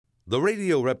The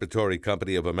Radio Repertory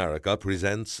Company of America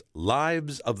presents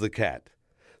Lives of the Cat,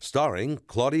 starring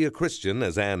Claudia Christian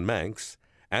as Anne Manx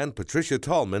and Patricia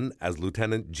Tallman as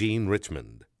Lieutenant Jean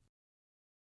Richmond.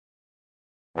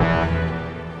 Richmond,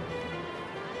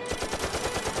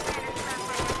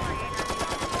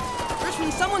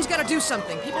 someone's got to do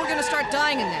something. People are going to start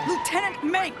dying in there. Lieutenant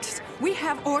Manx, we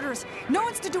have orders. No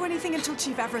one's to do anything until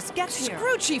Chief Everest gets here.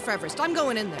 Screw Chief Everest. I'm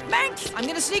going in there. Manx! I'm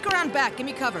going to sneak around back. Give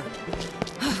me cover.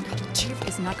 Chief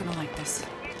is not going to like this.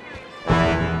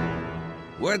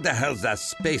 Where the hell's that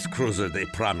space cruiser they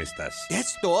promised us? They're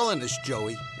stalling us,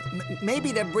 Joey.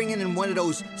 Maybe they're bringing in one of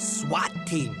those SWAT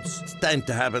teams. It's time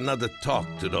to have another talk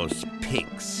to those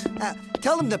pigs.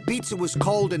 Tell them the pizza was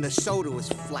cold and the soda was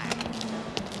flat.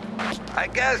 I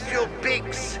guess you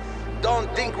pigs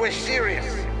don't think we're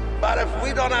serious. But if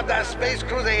we don't have that space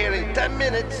cruiser here in 10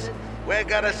 minutes, we're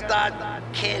gonna start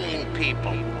killing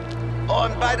people. Oh,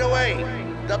 and by the way,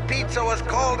 the pizza was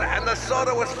cold and the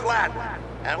soda was flat.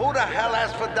 And who the hell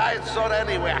asked for diet soda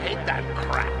anyway? I hate that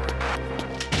crap.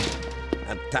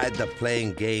 I'm tired of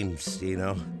playing games, you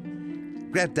know.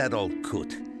 Grab that old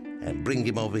coot and bring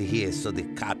him over here so the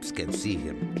cops can see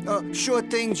him. Sure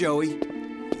thing, Joey.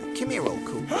 Come here, old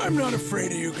coot. I'm not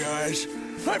afraid of you guys.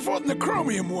 I fought in the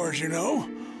Chromium Wars, you know.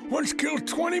 Once killed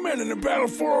 20 men in the battle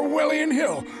for Orwellian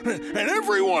Hill, and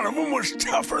every one of them was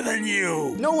tougher than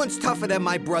you. No one's tougher than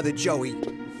my brother, Joey.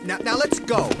 Now let's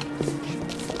go.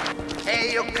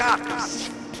 Hey, you cops.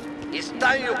 It's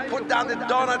time you put down the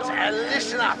donuts and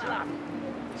listen up.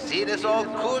 See this old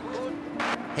coot?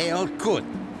 Hey, old coot.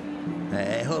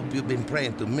 I hope you've been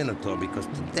praying to Minotaur because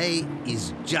today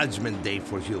is Judgment Day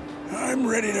for you. I'm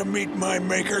ready to meet my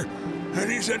maker,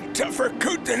 and he's a tougher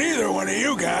coot than either one of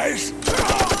you guys.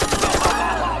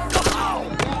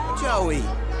 Joey,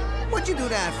 what'd you do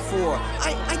that for?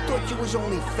 I thought you was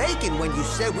only faking when you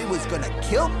said we was gonna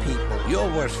kill people. You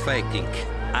were faking.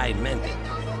 I meant it.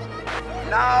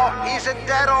 Now, he's a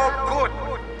dead old coot.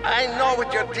 I know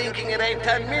what you're thinking, it ain't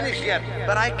 10 minutes yet,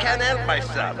 but I can't help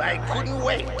myself. I couldn't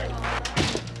wait.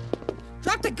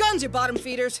 Drop the guns, you bottom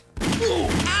feeders.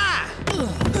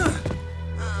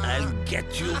 I'll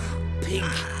get you, pig.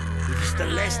 It's the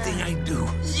last thing I do.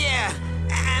 Yeah,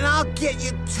 and I'll get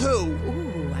you too.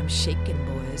 Ooh, I'm shaking,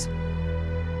 boys.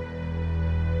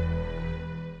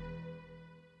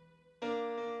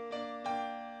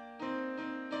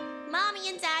 Mommy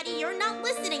and Daddy, you're not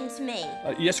listening to me.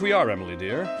 Yes, we are, Emily,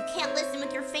 dear. You can't listen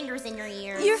with your fingers in your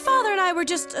ears. Your father and I were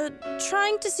just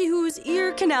trying to see whose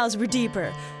ear canals were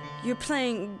deeper. You're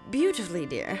playing beautifully,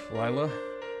 dear. Lila,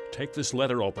 take this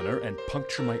letter opener and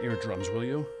puncture my eardrums, will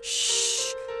you?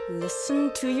 Shh!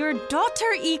 Listen to your daughter,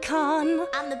 Econ.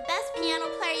 I'm the best piano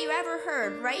player you ever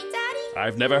heard, right, Daddy?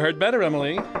 I've never heard better,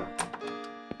 Emily.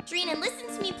 Drina,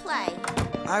 listen to me play.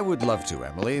 I would love to,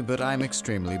 Emily, but I'm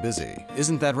extremely busy.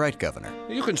 Isn't that right, Governor?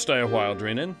 You can stay a while,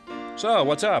 Dreenan. So,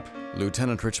 what's up?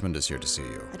 Lieutenant Richmond is here to see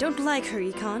you. I don't like her,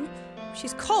 Econ.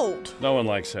 She's cold. No one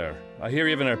likes her. I hear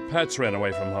even her pets ran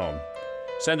away from home.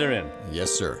 Send her in.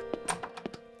 Yes, sir.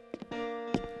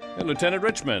 Hey, Lieutenant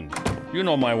Richmond. You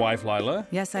know my wife, Lila.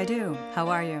 Yes, I do. How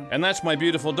are you? And that's my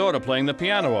beautiful daughter playing the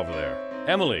piano over there.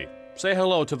 Emily, say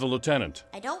hello to the lieutenant.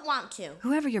 I don't want to.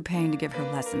 Whoever you're paying to give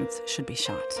her lessons should be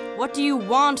shot. What do you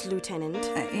want, Lieutenant?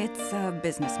 It's a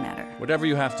business matter. Whatever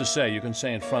you have to say, you can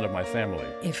say in front of my family.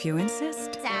 If you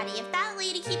insist. Daddy, if that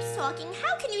lady keeps talking,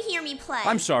 how can you hear me play?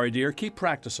 I'm sorry, dear. Keep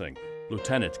practicing.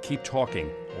 Lieutenant, keep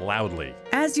talking loudly.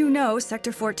 As you know,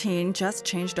 Sector 14 just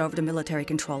changed over to military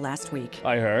control last week.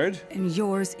 I heard. And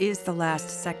yours is the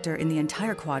last sector in the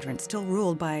entire quadrant still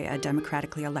ruled by a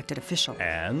democratically elected official.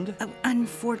 And?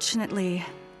 Unfortunately,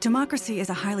 democracy is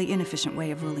a highly inefficient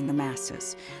way of ruling the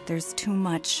masses. There's too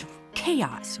much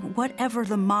chaos. Whatever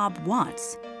the mob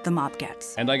wants, the mob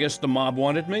gets. And I guess the mob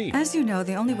wanted me. As you know,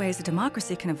 the only ways a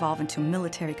democracy can evolve into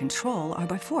military control are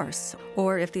by force,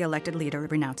 or if the elected leader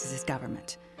renounces his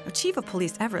government. The Chief of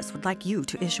Police Everest would like you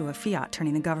to issue a fiat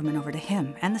turning the government over to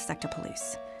him and the sector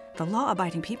police. The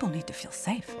law-abiding people need to feel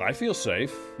safe. I feel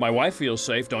safe. My wife feels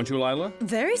safe, don't you, Lila?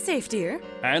 Very safe, dear.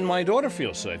 And my daughter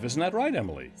feels safe. Isn't that right,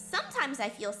 Emily? Sometimes I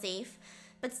feel safe,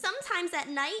 but sometimes at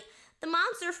night, the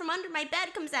monster from under my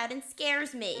bed comes out and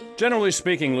scares me. Generally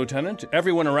speaking, Lieutenant,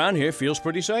 everyone around here feels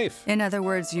pretty safe. In other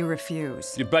words, you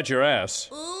refuse. You bet your ass.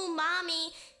 Ooh, Mommy,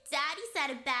 Daddy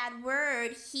said a bad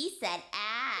word. He said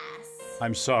ass.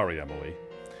 I'm sorry, Emily.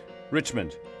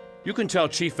 Richmond, you can tell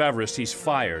Chief Everest he's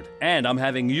fired, and I'm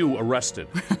having you arrested.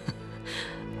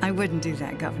 I wouldn't do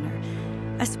that, Governor.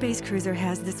 A space cruiser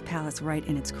has this palace right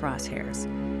in its crosshairs.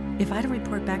 If I don't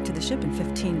report back to the ship in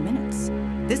 15 minutes,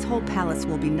 this whole palace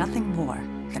will be nothing more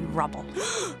than rubble.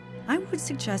 I would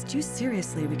suggest you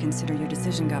seriously reconsider your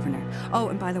decision, Governor. Oh,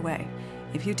 and by the way,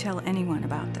 if you tell anyone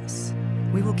about this,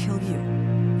 we will kill you,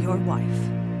 your wife,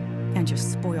 and your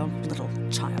spoiled little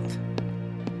child.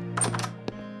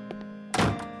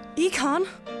 Econ,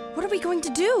 what are we going to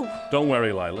do? Don't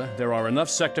worry, Lila. There are enough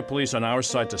sector police on our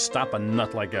side to stop a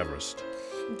nut like Everest.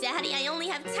 Daddy, I only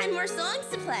have 10 more songs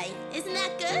to play. Isn't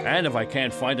that good? And if I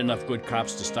can't find enough good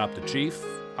cops to stop the chief,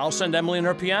 I'll send Emily and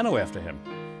her piano after him.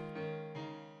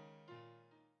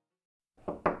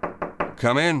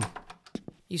 Come in.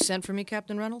 You sent for me,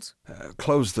 Captain Reynolds?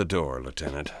 Close the door,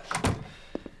 Lieutenant.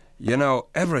 You know,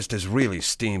 Everest is really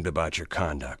steamed about your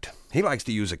conduct. He likes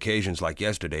to use occasions like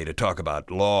yesterday to talk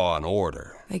about law and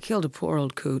order. They killed a poor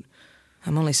old coot.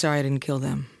 I'm only sorry I didn't kill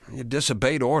them. You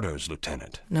disobeyed orders,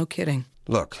 Lieutenant. No kidding.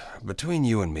 Look, between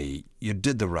you and me, you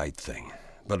did the right thing.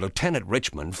 But Lieutenant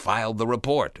Richmond filed the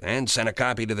report and sent a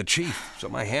copy to the chief, so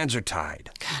my hands are tied.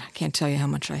 God, I can't tell you how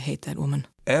much I hate that woman.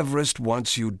 Everest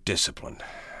wants you disciplined.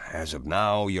 As of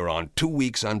now, you're on 2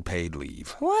 weeks unpaid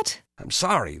leave. What? I'm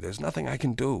sorry, there's nothing I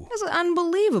can do. That's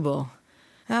unbelievable.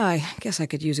 I guess I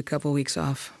could use a couple weeks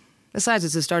off. Besides,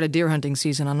 it's the start of deer hunting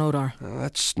season on Odar.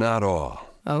 That's not all.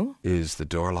 Oh? Is the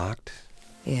door locked?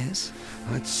 Yes.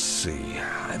 Let's see.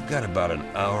 I've got about an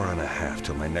hour and a half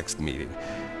till my next meeting.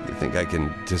 You think I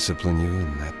can discipline you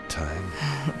in that time?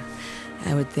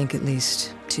 I would think at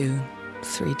least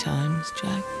 2-3 times,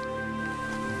 Jack.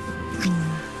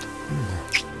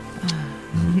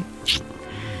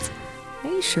 Are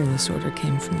you sure this order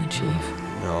came from the chief?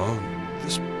 No,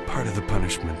 this part of the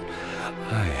punishment,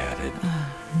 I had it.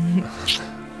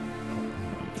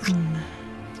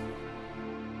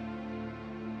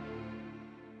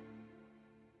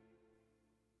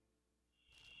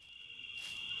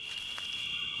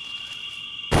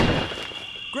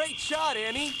 Great shot,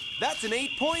 Annie. That's an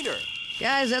 8-pointer.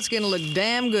 Guys, that's gonna look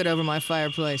damn good over my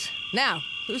fireplace. Now,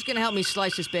 who's gonna help me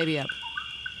slice this baby up?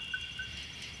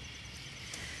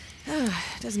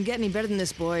 Doesn't get any better than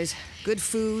this, boys. Good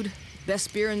food,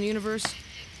 best beer in the universe,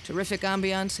 terrific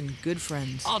ambiance, and good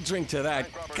friends. I'll drink to that.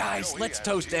 Guys, let's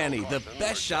toast Annie, the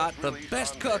best shot, the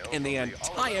best cook in the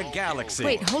entire galaxy.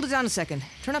 Wait, hold it down a second.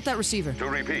 Turn up that receiver. To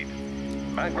repeat,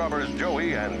 bank robbers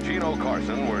Joey and Gino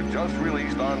Carson were just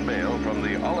released on bail from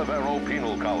the Olivero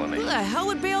Penal Colony. Who the hell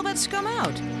would bail that scum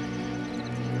out?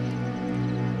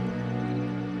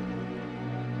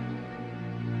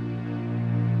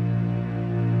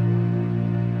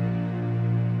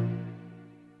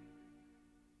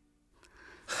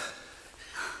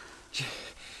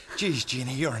 Geez,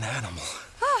 Jeannie, you're an animal.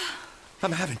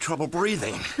 I'm having trouble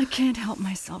breathing. I can't help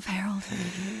myself, Harold.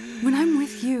 When I'm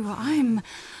with you, I'm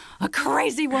a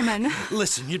crazy woman.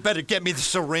 Listen, you'd better get me the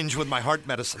syringe with my heart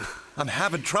medicine. I'm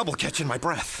having trouble catching my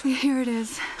breath. Here it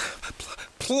is.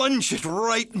 Plunge it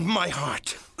right in my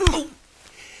heart.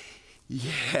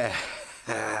 Yeah,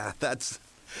 that's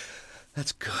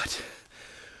good.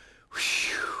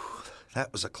 Whew,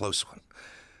 that was a close one.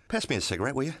 Pass me a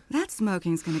cigarette, will you? That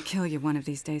smoking's gonna kill you one of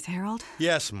these days, Harold.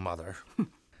 Yes, Mother.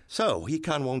 So,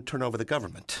 Econ won't turn over the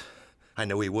government. I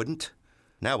know he wouldn't.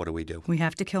 Now what do we do? We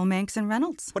have to kill Manx and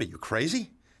Reynolds. What, are you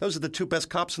crazy? Those are the 2 best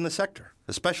cops in the sector,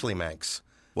 especially Manx.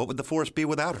 What would the force be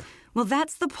without her? Well,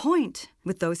 that's the point.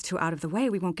 With those 2 out of the way,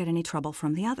 we won't get any trouble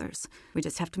from the others. We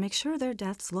just have to make sure their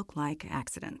deaths look like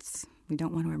accidents. We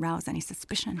don't want to arouse any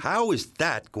suspicion. How is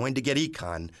that going to get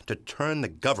Econ to turn the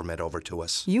government over to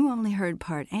us? You only heard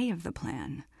part A of the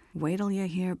plan. Wait till you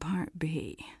hear part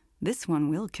B. This one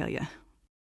will kill you.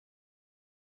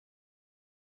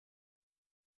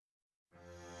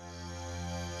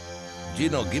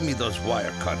 Gino, give me those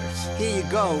wire cutters. Here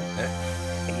you go.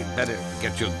 You better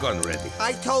get your gun ready.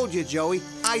 I told you, Joey,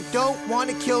 I don't want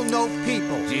to kill no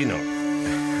people. Gino,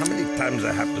 how many times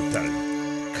I have to tell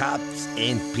you? Cops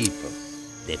ain't people.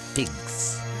 They're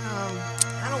pigs.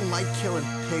 I don't like killing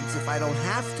pigs if I don't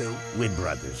have to. We're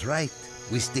brothers, right?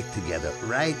 We stick together,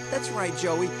 right? That's right,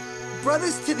 Joey.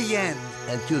 Brothers to the end.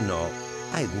 And you know,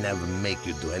 I'd never make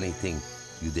you do anything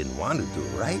you didn't want to do,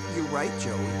 right? You're right,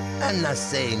 Joey. I'm not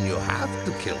saying you have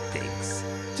to kill pigs.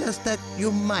 Just that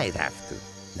you might have to.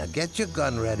 Now get your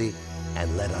gun ready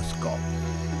and let us go.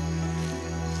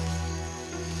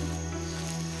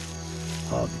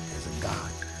 Oh, there's a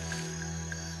guard.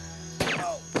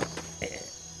 Oh.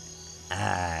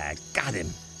 Got him.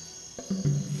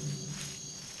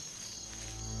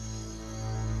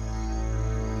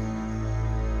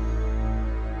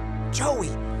 Joey,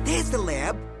 there's the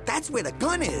lab. That's where the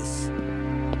gun is.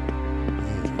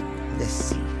 Let's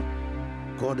see.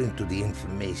 According to the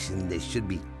information, there should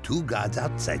be 2 guards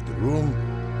outside the room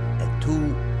and 2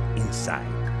 inside.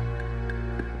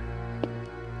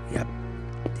 Yep,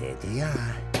 there they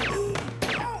are.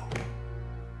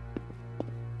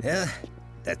 Well,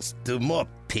 that's 2 more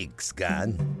pigs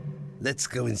gone. Let's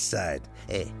go inside.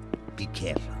 Hey, be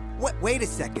careful. Wait a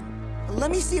second.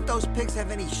 Let me see if those pigs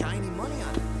have any shiny money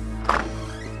on them.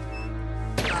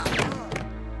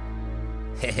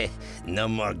 Hey, no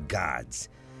more guards.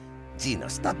 Gino,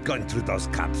 stop going through those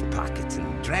cops' pockets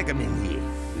and drag them in here.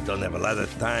 We don't have a lot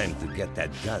of time to get that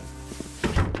gun.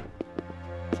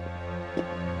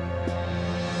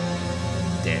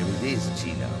 There it is,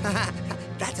 Gino.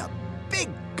 That's a big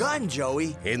gun,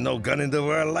 Joey. Ain't no gun in the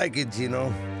world like it,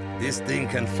 Gino. This thing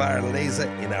can fire laser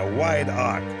in a wide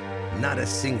arc, not a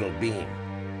single beam.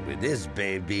 With this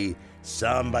baby,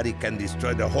 somebody can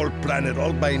destroy the whole planet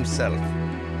all by himself.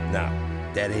 Now,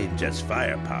 that ain't just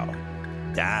firepower.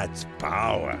 That's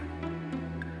power.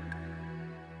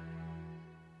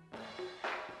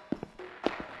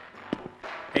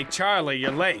 Hey, Charlie,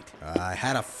 you're late. I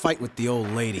had a fight with the old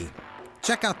lady.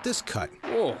 Check out this cut.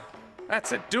 Oh,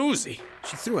 that's a doozy.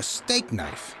 She threw a steak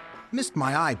knife. Missed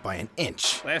my eye by an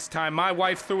inch. Last time my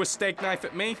wife threw a steak knife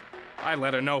at me, I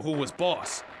let her know who was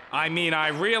boss. I mean, I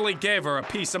really gave her a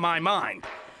piece of my mind.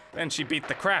 Then she beat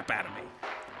the crap out of me.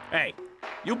 Hey,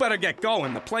 you better get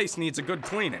going. The place needs a good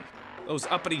cleaning. Those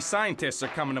uppity scientists are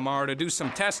coming tomorrow to do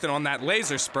some testing on that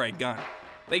laser spray gun.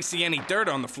 They see any dirt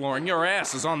on the floor and your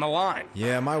ass is on the line.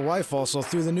 Yeah, my wife also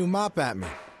threw the new mop at me,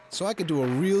 so I could do a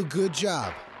real good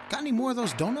job. Got any more of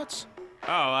those donuts?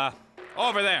 Oh,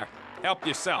 over there. Help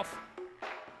yourself.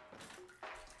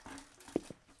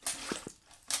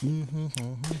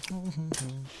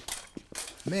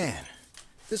 Man,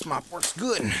 this mop works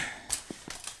good.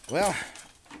 Well,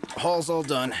 haul's all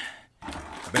done.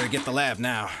 I better get the lab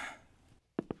now.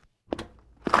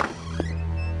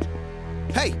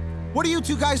 Hey, what are you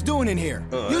 2 guys doing in here?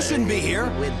 You shouldn't be here.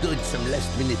 We're doing some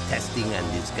last-minute testing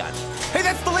on this gun. Hey,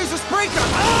 that's the laser spray gun!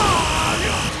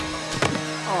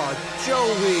 Oh,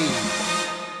 Joey.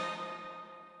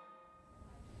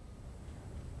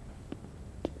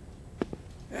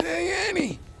 Hey,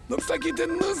 Annie. Looks like you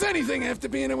didn't lose anything after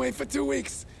being away for 2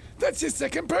 weeks. That's your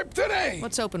second perp today.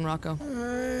 What's open, Rocco?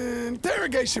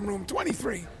 Interrogation room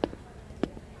 23.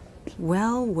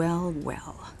 Well, well,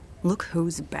 well. Look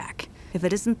who's back. If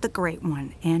it isn't the great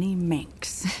one, Annie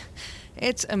Manx.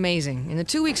 It's amazing. In the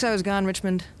 2 weeks I was gone,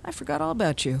 Richmond, I forgot all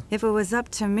about you. If it was up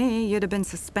to me, you'd have been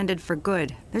suspended for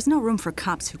good. There's no room for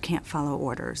cops who can't follow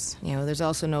orders. You know, there's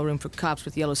also no room for cops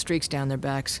with yellow streaks down their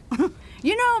backs.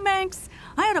 You know, Manx,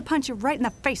 I ought to punch you right in the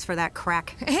face for that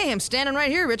crack. Hey, I'm standing right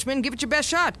here, Richmond. Give it your best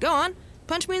shot. Go on.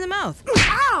 Punch me in the mouth.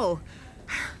 Ow!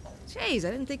 Jeez,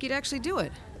 I didn't think you'd actually do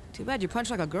it. Too bad you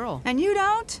punch like a girl. And you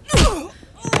don't?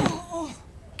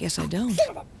 Guess I don't.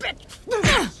 Son of a bitch!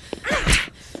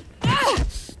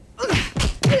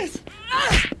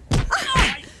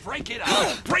 Break it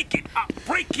up! Break it up!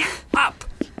 Break it up!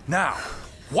 Now,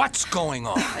 what's going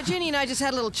on? Jeannie and I just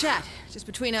had a little chat, just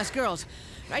between us girls.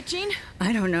 Right, Jean?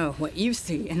 I don't know what you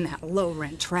see in that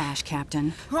low-rent trash,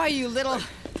 Captain. Why, you little...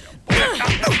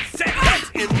 That's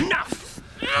enough!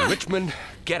 Richmond,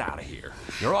 get out of here.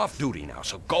 You're off duty now,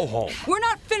 so go home. We're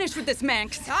not finished with this,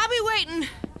 Manx. I'll be waiting.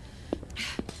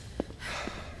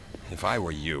 If I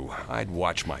were you, I'd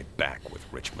watch my back with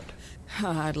Richmond.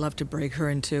 I'd love to break her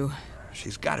in two.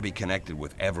 She's got to be connected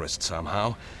with Everest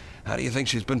somehow. How do you think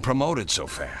she's been promoted so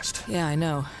fast? Yeah, I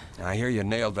know. I hear you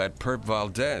nailed that perp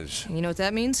Valdez. You know what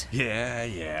that means? Yeah.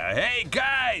 Hey,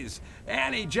 guys!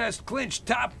 Annie just clinched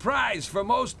top prize for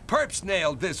most perps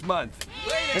nailed this month.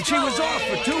 And she was off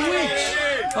for 2 weeks.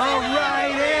 All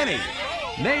right, Annie.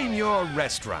 Name your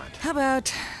restaurant. How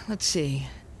about, let's see.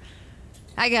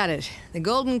 I got it. The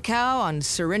Golden Cow on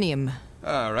Serenium.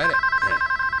 All right.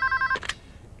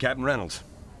 Captain Reynolds.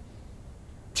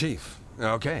 Chief.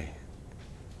 Okay.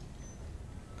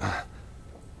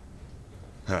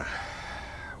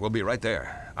 We'll be right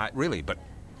there. But...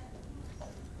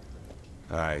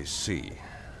 I see.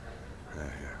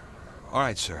 All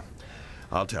right, sir.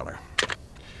 I'll tell her.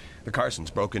 The Carsons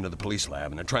broke into the police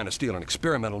lab and they're trying to steal an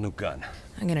experimental new gun.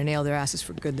 I'm gonna nail their asses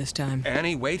for good this time.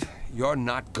 Annie, wait. You're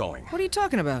not going. What are you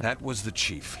talking about? That was the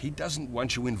chief. He doesn't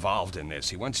want you involved in this.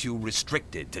 He wants you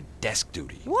restricted to desk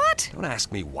duty. What? Don't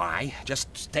ask me why. Just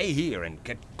stay here and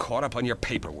get caught up on your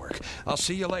paperwork. I'll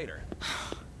see you later.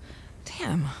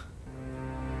 Damn.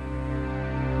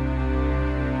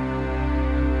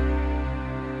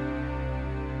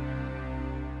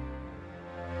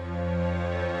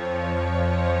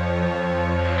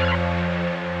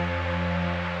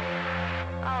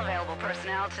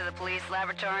 To the police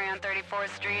laboratory on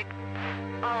 34th Street.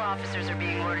 All officers are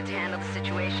being ordered to handle the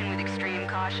situation with extreme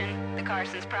caution. The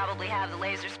Carsons probably have the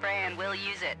laser spray and will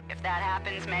use it. If that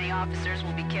happens, many officers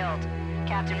will be killed.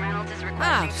 Captain Reynolds is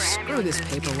requesting for screw this ambulances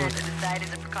to be sent paperwork. to the site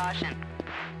as a precaution.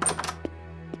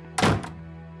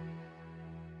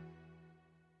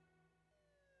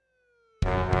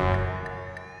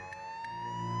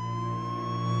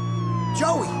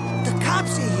 Joey, the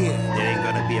cops are here. There ain't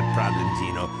gonna be a problem,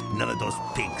 Gino. None of those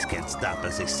pigs can stop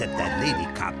us except that lady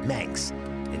cop, Manx.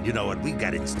 And you know what we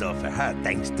got in store for her,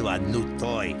 thanks to our new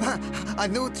toy. A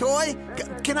new toy?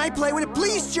 Can I play with it,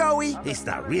 please, Joey? It's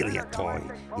not really a toy.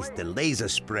 It's the laser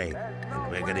spray.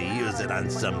 And we're gonna use it on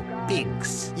some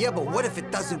pigs. Yeah, but what if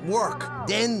it doesn't work?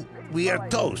 Then we are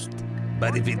toast.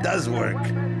 But if it does work,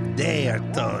 they are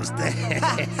toast.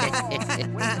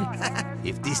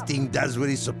 If this thing does what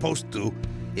it's supposed to,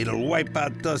 it'll wipe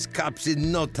out those cops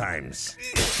in no times.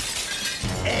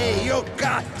 Hey, you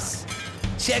cops!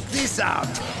 Check this out.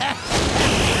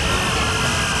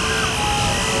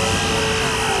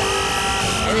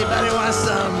 Anybody want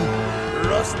some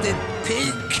roasted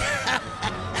pig?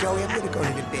 Joey, I'm gonna go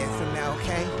to the bathroom now,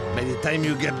 okay? By the time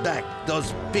you get back,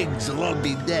 those pigs will all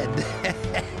be dead.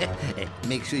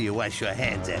 Make sure you wash your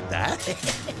hands after, huh?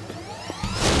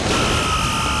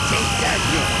 Take that,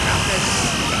 you coppers!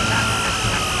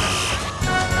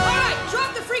 All right,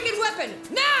 drop the freaking weapon,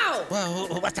 now! Well,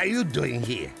 what are you doing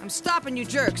here? I'm stopping you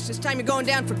jerks. This time you're going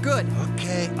down for good.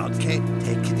 Okay.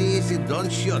 Take it easy,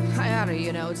 don't shoot. I oughta,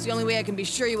 you know. It's the only way I can be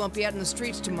sure you won't be out in the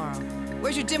streets tomorrow.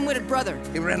 Where's your dim-witted brother?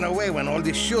 He ran away when all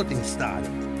this shooting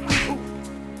started.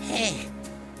 Hey,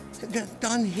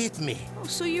 don't hit me. Oh,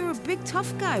 so you're a big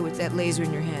tough guy with that laser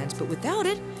in your hands, but without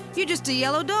it, you're just a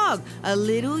yellow dog. A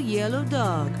little yellow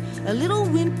dog. A little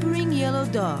whimpering yellow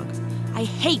dog. I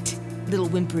hate little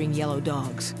whimpering yellow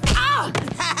dogs. Ah!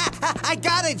 I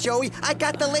got it, Joey. I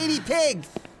got the lady pig.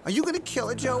 Are you gonna kill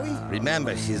her, Joey?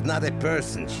 Remember, she's not a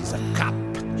person. She's a cop.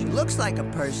 She looks like a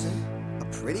person. A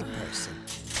pretty person.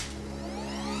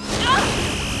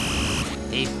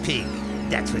 Hey, pig.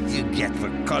 That's what you get for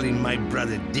calling my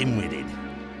brother dim-witted.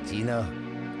 Gino,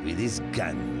 with this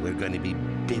gun, we're gonna be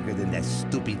bigger than that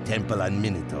stupid temple on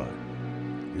Minotaur.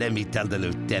 Let me tell the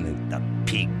lieutenant the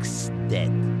pig's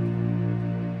dead.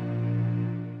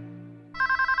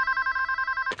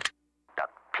 The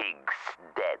pig's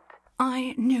dead.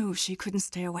 I knew she couldn't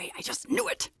stay away. I just knew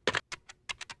it.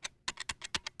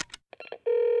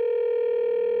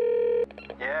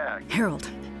 Yeah. Harold,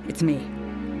 it's me.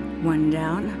 One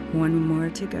down, one more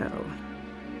to go.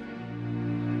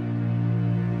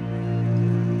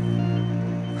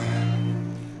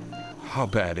 How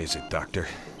bad is it, Doctor?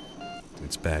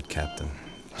 It's bad, Captain.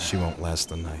 She won't last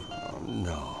the night. Oh,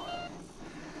 no.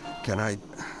 Can I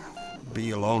be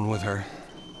alone with her?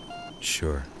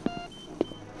 Sure.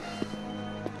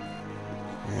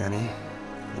 Annie,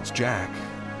 it's Jack.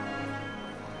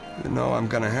 You know I'm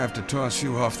gonna have to toss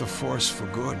you off the force for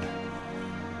good.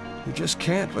 You just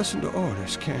can't listen to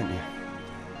orders, can you?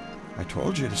 I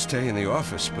told you to stay in the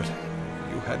office, but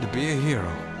you had to be a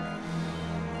hero.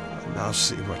 And now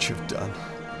see what you've done.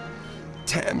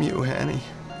 Damn you, Annie.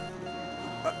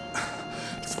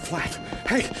 It's flat.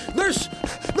 Hey, nurse!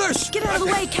 Nurse! Get out of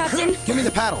the way, Captain! Give me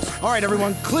the paddles. All right,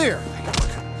 everyone, clear.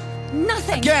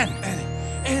 Nothing! Again!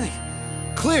 Annie!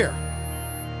 Clear!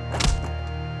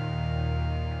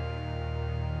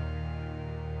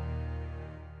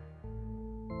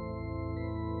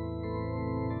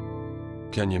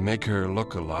 Can you make her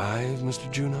look alive,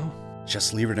 Mr. Juno?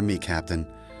 Just leave her to me, Captain.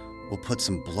 We'll put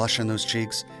some blush on those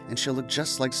cheeks, and she'll look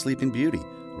just like Sleeping Beauty,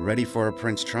 ready for a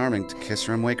Prince Charming to kiss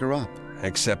her and wake her up.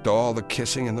 Except all the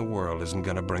kissing in the world isn't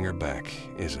gonna bring her back,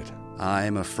 is it?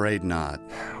 I'm afraid not.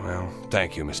 Well,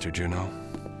 thank you, Mr. Juno.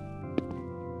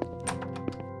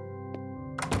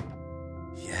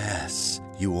 Yes,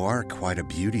 you are quite a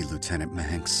beauty, Lieutenant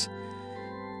Manx.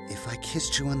 If I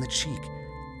kissed you on the cheek,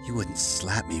 you wouldn't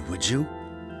slap me, would you?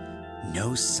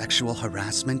 No sexual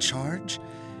harassment charge?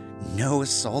 No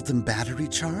assault and battery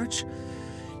charge?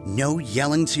 No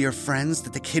yelling to your friends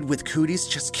that the kid with cooties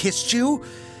just kissed you?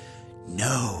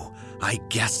 No, I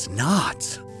guess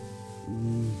not.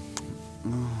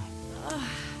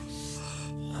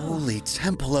 Holy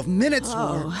Temple of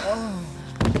Minotaur!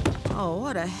 Oh,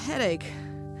 what a headache.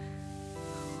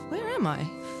 Where am I?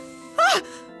 Ah!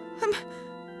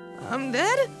 I'm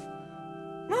dead?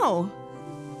 No,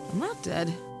 I'm not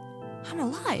dead. I'm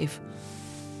alive.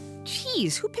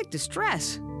 Jeez, who picked this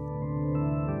dress?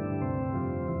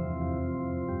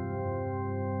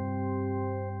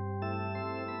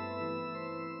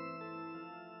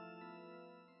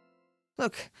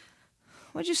 Look,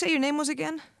 what'd you say your name was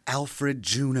again? Alfred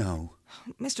Juno.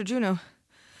 Mr. Juno,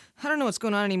 I don't know what's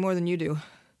going on any more than you do.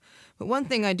 But one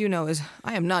thing I do know is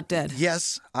I am not dead.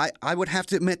 Yes, I would have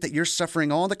to admit that you're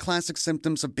suffering all the classic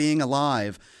symptoms of being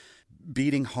alive.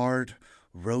 beating heart,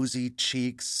 rosy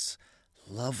cheeks,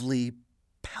 lovely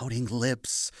pouting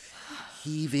lips,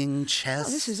 heaving chest.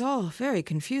 Oh, this is all very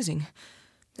confusing.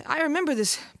 I remember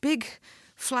this big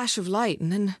flash of light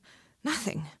and then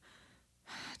nothing.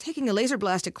 Taking a laser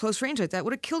blast at close range like that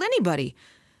would have killed anybody.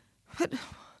 But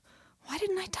why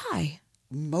didn't I die?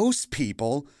 Most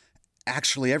people,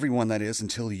 actually everyone that is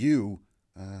until you,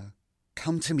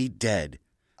 come to me dead.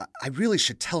 I really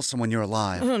should tell someone you're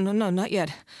alive. No, not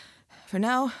yet. For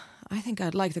now, I think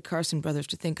I'd like the Carson brothers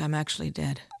to think I'm actually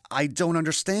dead. I don't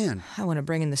understand. I want to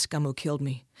bring in the scum who killed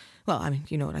me. Well, I mean,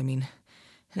 you know what I mean.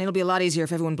 And it'll be a lot easier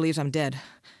if everyone believes I'm dead.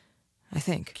 I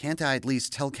think. Can't I at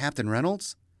least tell Captain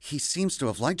Reynolds? He seems to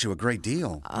have liked you a great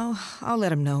deal. I'll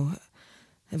let him know.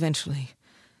 Eventually.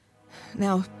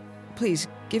 Now, please,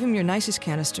 give him your nicest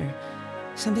canister.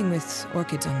 Something with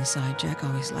orchids on the side. Jack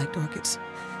always liked orchids.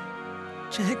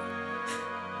 Jack?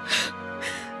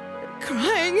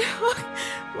 Crying? Oh,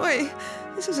 boy,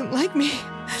 this isn't like me.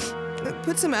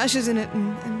 Put some ashes in it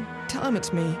and tell him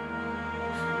it's me.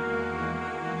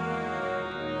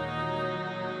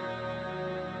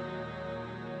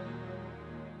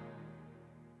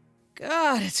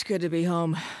 God, it's good to be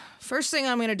home. First thing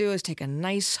I'm going to do is take a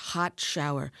nice hot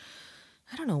shower.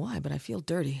 I don't know why, but I feel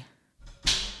dirty.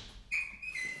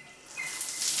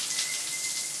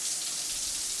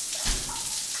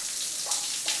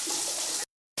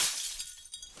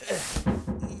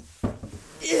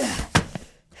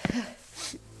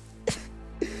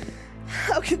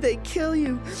 How could they kill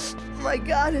you? My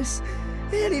goddess,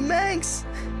 Annie Manx.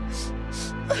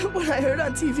 When I heard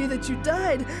on TV that you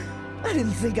died, I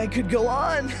didn't think I could go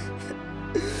on.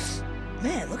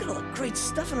 Man, look at all the great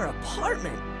stuff in her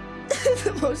apartment.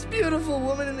 The most beautiful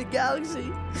woman in the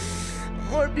galaxy.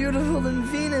 More beautiful than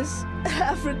Venus,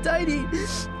 Aphrodite,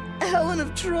 Helen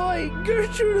of Troy,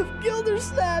 Gertrude of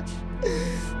Gildersnatch.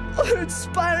 More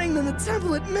inspiring than the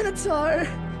temple at Minotaur.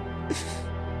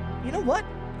 You know what?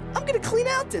 I'm gonna clean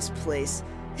out this place.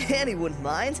 Annie wouldn't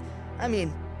mind. I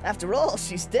mean, after all,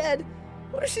 she's dead.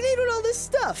 What does she need with all this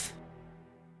stuff?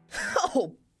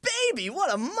 Oh, baby,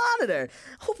 what a monitor!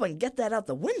 Hope I can get that out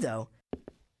the window.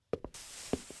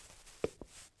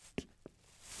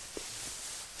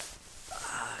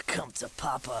 Come to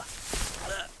Papa.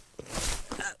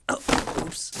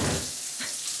 Oops.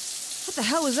 What the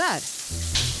hell was that?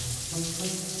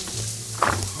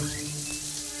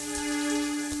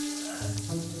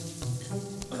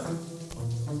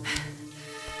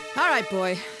 All right,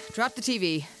 boy. Drop the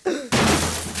TV.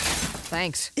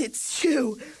 Thanks. It's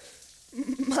you.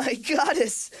 My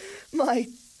goddess. My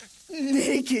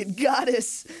naked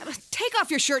goddess. Take off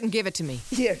your shirt and give it to me.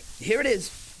 Here it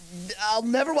is. I'll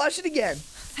never wash it again.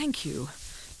 Thank you.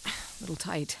 A little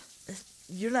tight.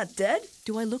 You're not dead?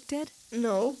 Do I look dead?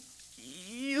 No.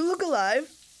 You look alive.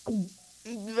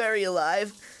 Very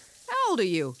alive. How old are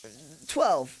you?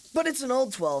 12. But it's an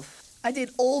old 12. I date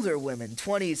older women,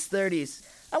 20s, 30s.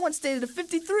 I once dated a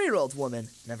 53-year-old woman.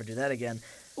 Never do that again.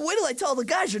 Wait till I tell the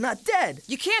guys you're not dead.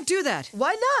 You can't do that.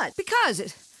 Why not?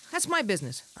 Because that's my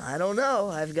business. I don't know.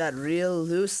 I've got real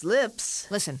loose lips.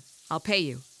 Listen, I'll pay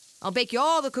you. I'll bake you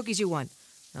all the cookies you want.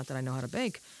 Not that I know how to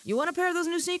bake. You want a pair of those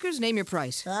new sneakers? Name your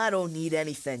price. I don't need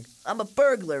anything. I'm a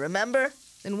burglar, remember?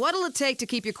 Then what'll it take to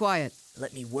keep you quiet?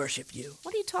 Let me worship you.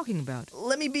 What are you talking about?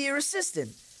 Let me be your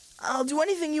assistant. I'll do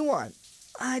anything you want.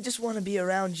 I just want to be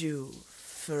around you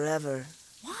forever.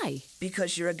 Why?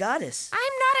 Because you're a goddess. I'm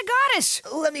not a goddess!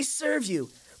 Let me serve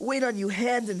you. Wait on you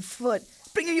hand and foot.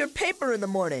 Bring you your paper in the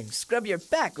morning. Scrub your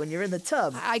back when you're in the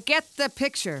tub. I get the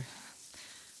picture.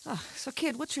 Oh, so,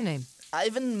 kid, what's your name?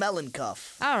 Ivan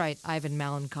Malenkoff. All right, Ivan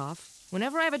Malenkoff.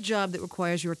 Whenever I have a job that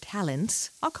requires your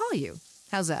talents, I'll call you.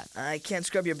 How's that? I can't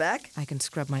scrub your back? I can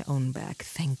scrub my own back,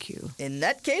 thank you. In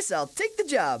that case, I'll take the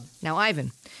job. Now,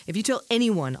 Ivan, if you tell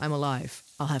anyone I'm alive,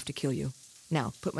 I'll have to kill you. Now, put my